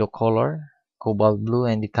sky blue color, cobalt blue,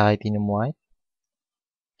 and the titanium white.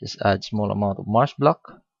 Just add small amount of Mars block.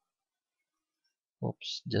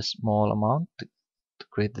 Oops, just small amount to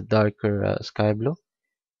create the darker sky blue.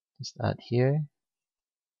 Just add here.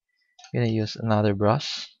 I'm gonna use another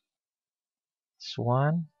brush. This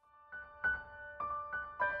one.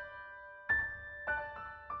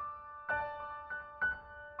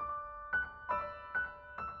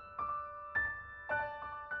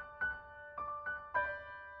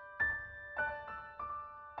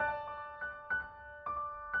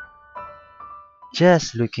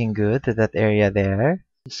 Just looking good to that area there.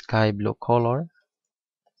 Sky blue color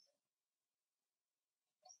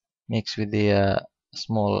mixed with the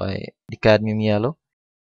small the cadmium yellow.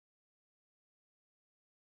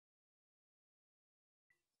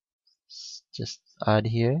 Just add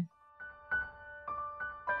here.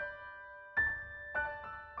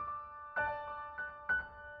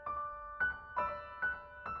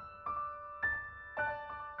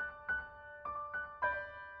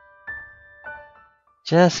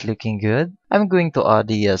 Just looking good. I'm going to add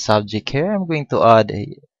the subject here. I'm going to add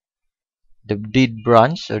the dead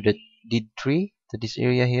branch or the dead tree to this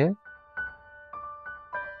area here.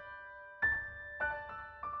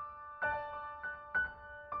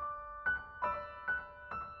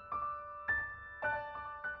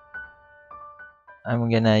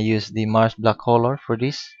 I'm gonna use the Mars black color for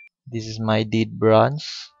this. This is my dead branch.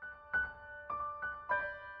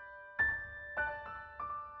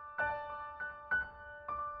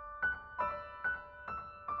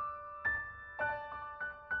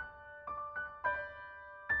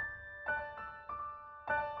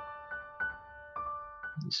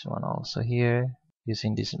 This one also here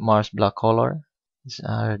using this Mars black color.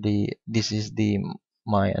 This is the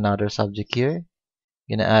my another subject here.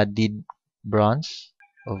 Gonna add dead branch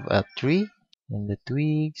of a tree and the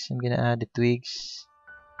twigs. I'm gonna add the twigs.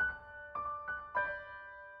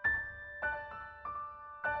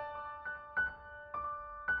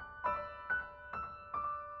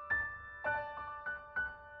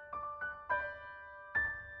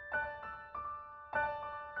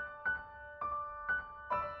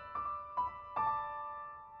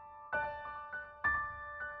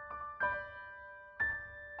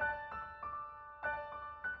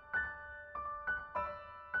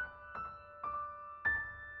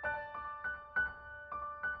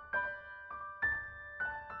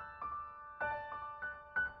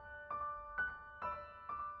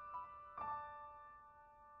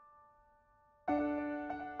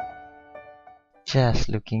 Just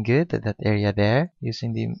looking good at that area there.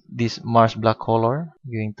 Using this Mars black color,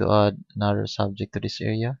 I'm going to add another subject to this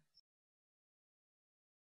area.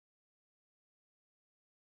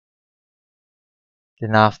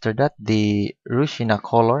 Then after that, the Rushina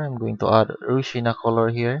color. I'm going to add Rushina color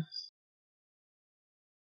here.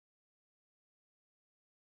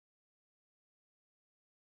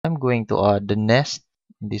 I'm going to add the nest,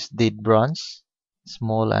 this dead branch,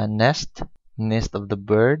 small nest of the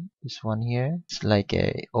bird. This one here, it's like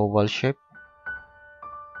a oval shape.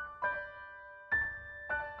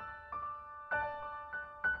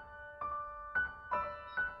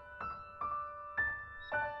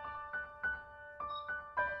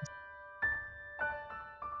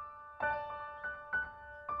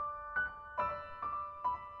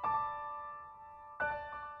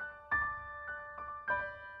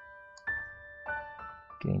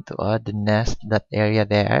 Going to add the nest, that area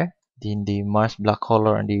there. Then the Mars black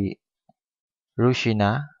color on the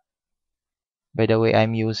Rushina. By the way,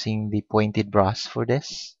 I'm using the pointed brush for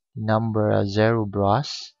this. Number 0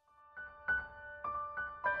 brush.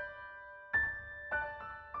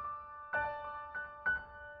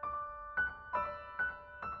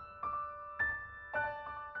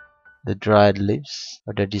 The dried leaves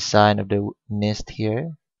or the design of the nest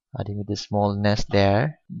here. Adding with the small nest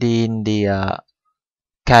there. Then the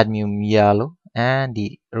cadmium yellow and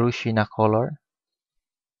the Rushina color.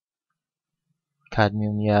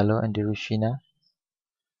 Cadmium yellow and the Rushina.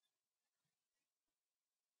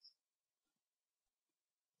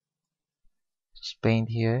 Just paint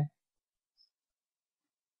here.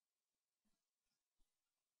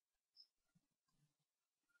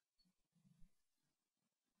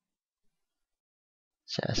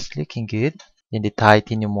 Just looking good. Then the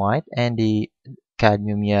titanium white and the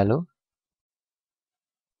cadmium yellow.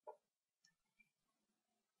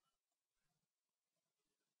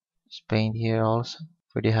 Just paint here also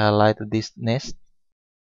for the highlight of this nest.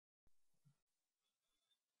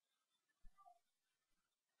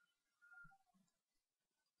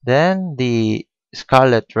 Then the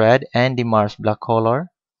Scarlet Red and the Mars Black color.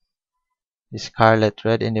 The Scarlet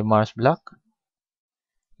Red and the Mars Black.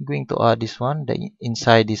 I'm going to add this one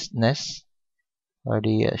inside this nest or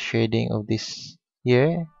the shading of this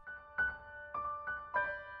here.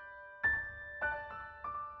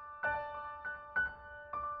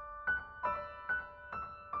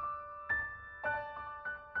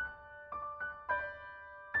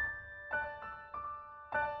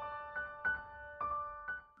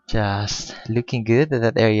 Just looking good at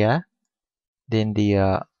that area. Then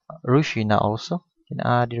the Rushina also. You can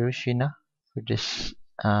add the Rushina for this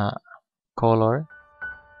color.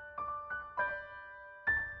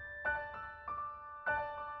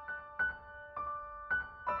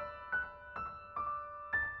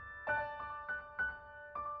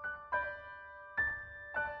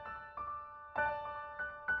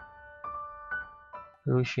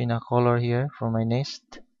 Rushina color here for my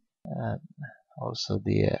nest. Also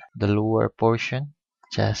the lower portion.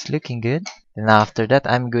 Just looking good. Then after that,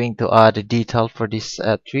 I'm going to add a detail for this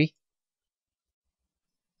tree.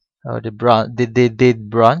 Or the dead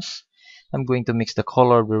bronze. I'm going to mix the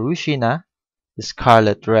color of the Rushina, the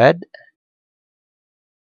Scarlet Red.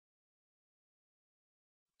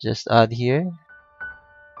 Just add here.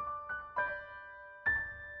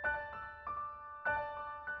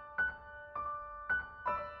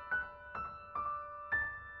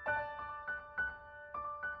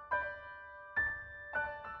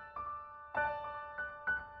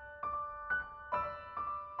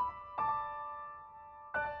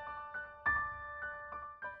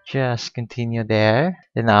 Just continue there.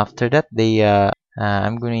 Then after that,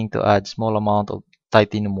 I'm going to add small amount of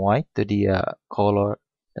titanium white to the color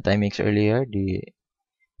that I mixed earlier, the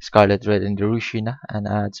Scarlet Red and the Rushina, and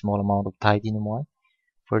add small amount of titanium white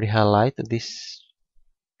for the highlight of this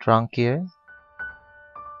trunk here.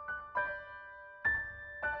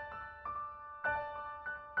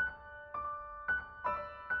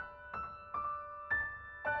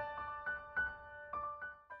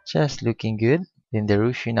 Just looking good. Then the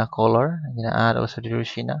Rushina color, I'm gonna add also the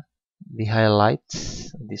Rushina, the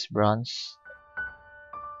highlights of this bronze.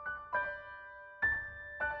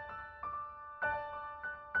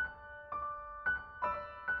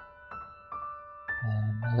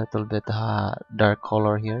 And a little bit dark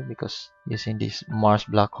color here because using this Mars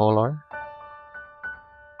black color.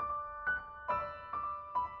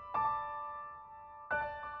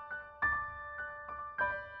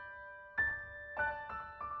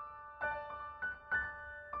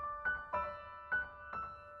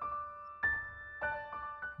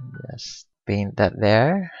 Just paint that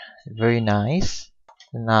there. Very nice.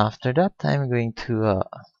 And after that, I'm going to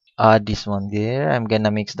add this one there. I'm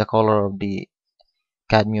gonna mix the color of the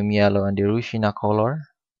cadmium yellow and the Rushina color.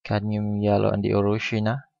 Cadmium yellow and the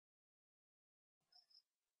Rushina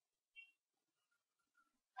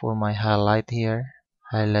for my highlight here.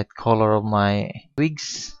 Highlight color of my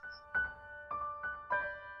twigs.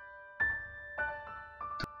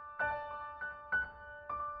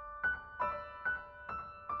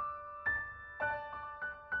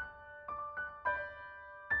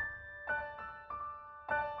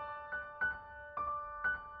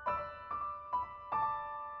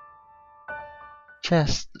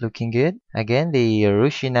 Just looking good. Again, the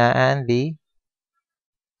Rushina and the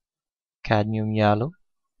cadmium yellow.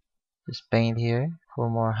 Just paint here for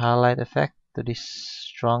more highlight effect to this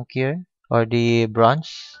trunk here or the branch.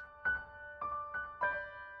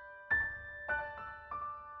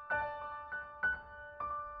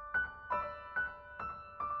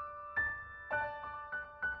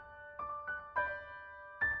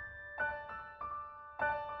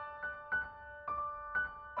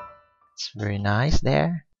 It's very nice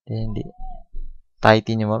there. Then the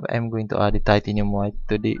titanium white. I'm going to add the titanium white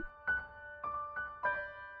to the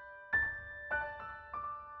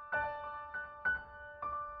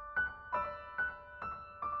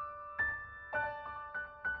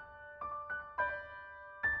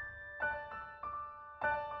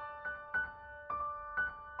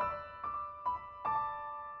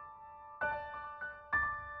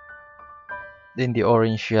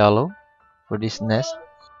orange yellow for this nest.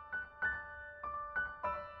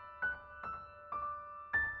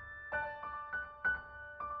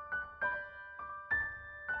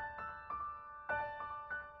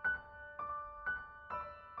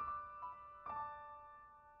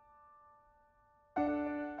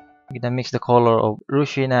 I'm gonna mix the color of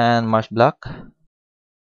Rushina and Marsh Black.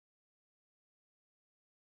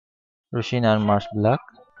 Rushina and Marsh Black.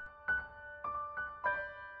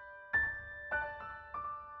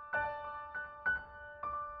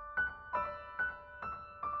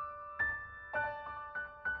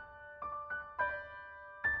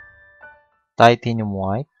 Titanium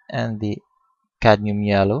white and the cadmium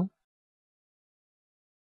yellow.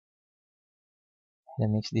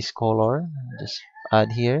 Then mix this color. Just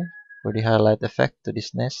add here for the highlight effect to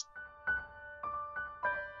this nest.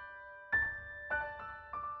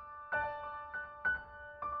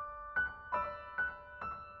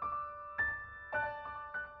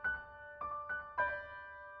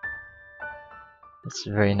 That's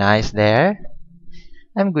very nice there.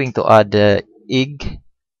 I'm going to add the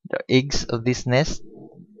eggs of this nest.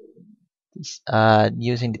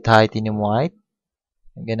 Using the titanium white.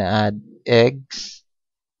 I'm gonna add eggs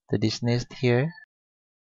to this nest here.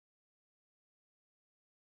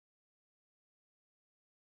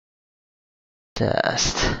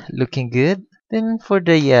 Just looking good. Then for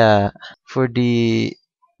the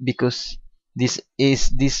because this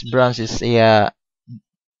bronze is the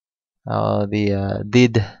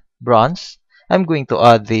did bronze. I'm going to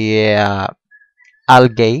add the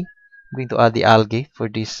algae. I'm going to add the algae for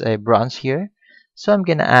this bronze here. So I'm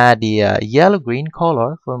gonna add the yellow green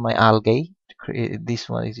color for my algae. This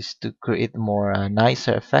one is to create more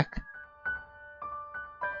nicer effect.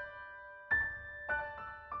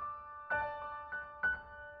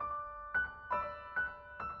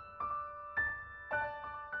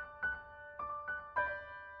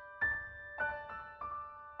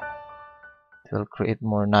 It will create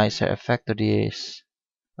more nicer effect to this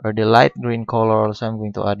or the light green color. Also, I'm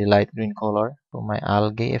going to add the light green color for my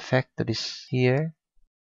algae effect to this here.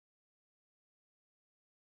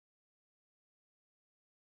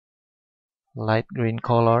 Light green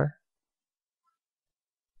color.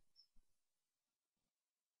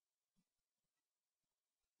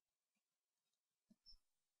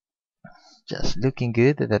 Just looking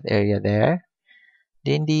good at that area there.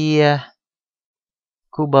 Then the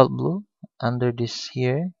cobalt blue under this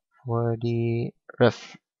here for the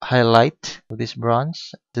highlight of this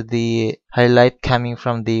bronze to the highlight coming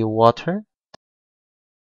from the water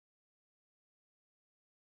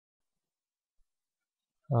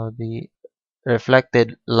or the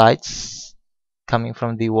reflected lights coming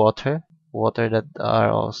from the water that are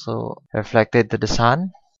also reflected to the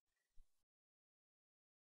sun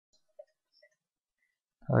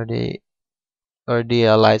or the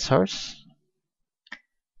light source.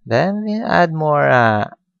 Then we add more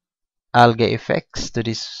algae effects to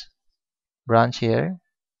this branch here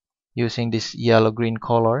using this yellow green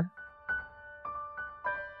color.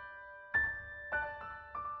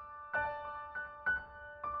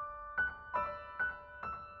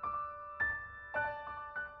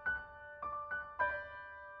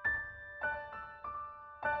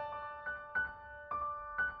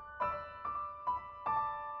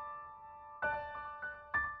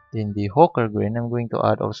 Then the ochre green, I'm going to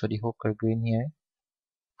add also the ochre green here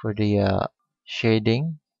for the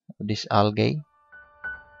shading of this algae.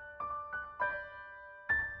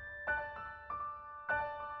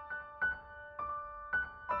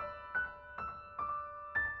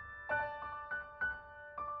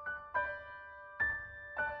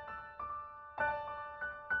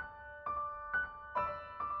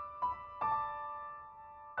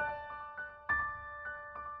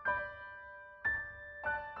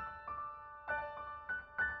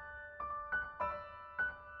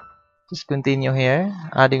 Just continue here,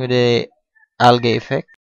 adding with the algae effect.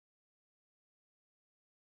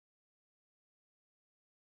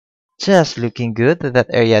 Just looking good to that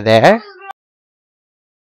area there.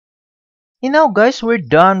 And now guys, we're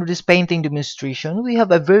done with this painting demonstration. We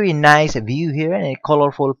have a very nice view here and a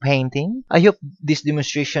colorful painting. I hope this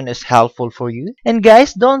demonstration is helpful for you. And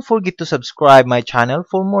guys, don't forget to subscribe my channel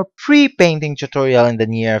for more free painting tutorial in the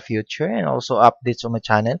near future and also updates on my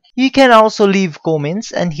channel. You can also leave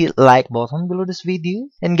comments and hit like button below this video.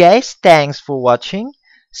 And guys, thanks for watching.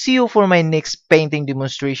 See you for my next painting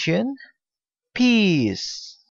demonstration. Peace.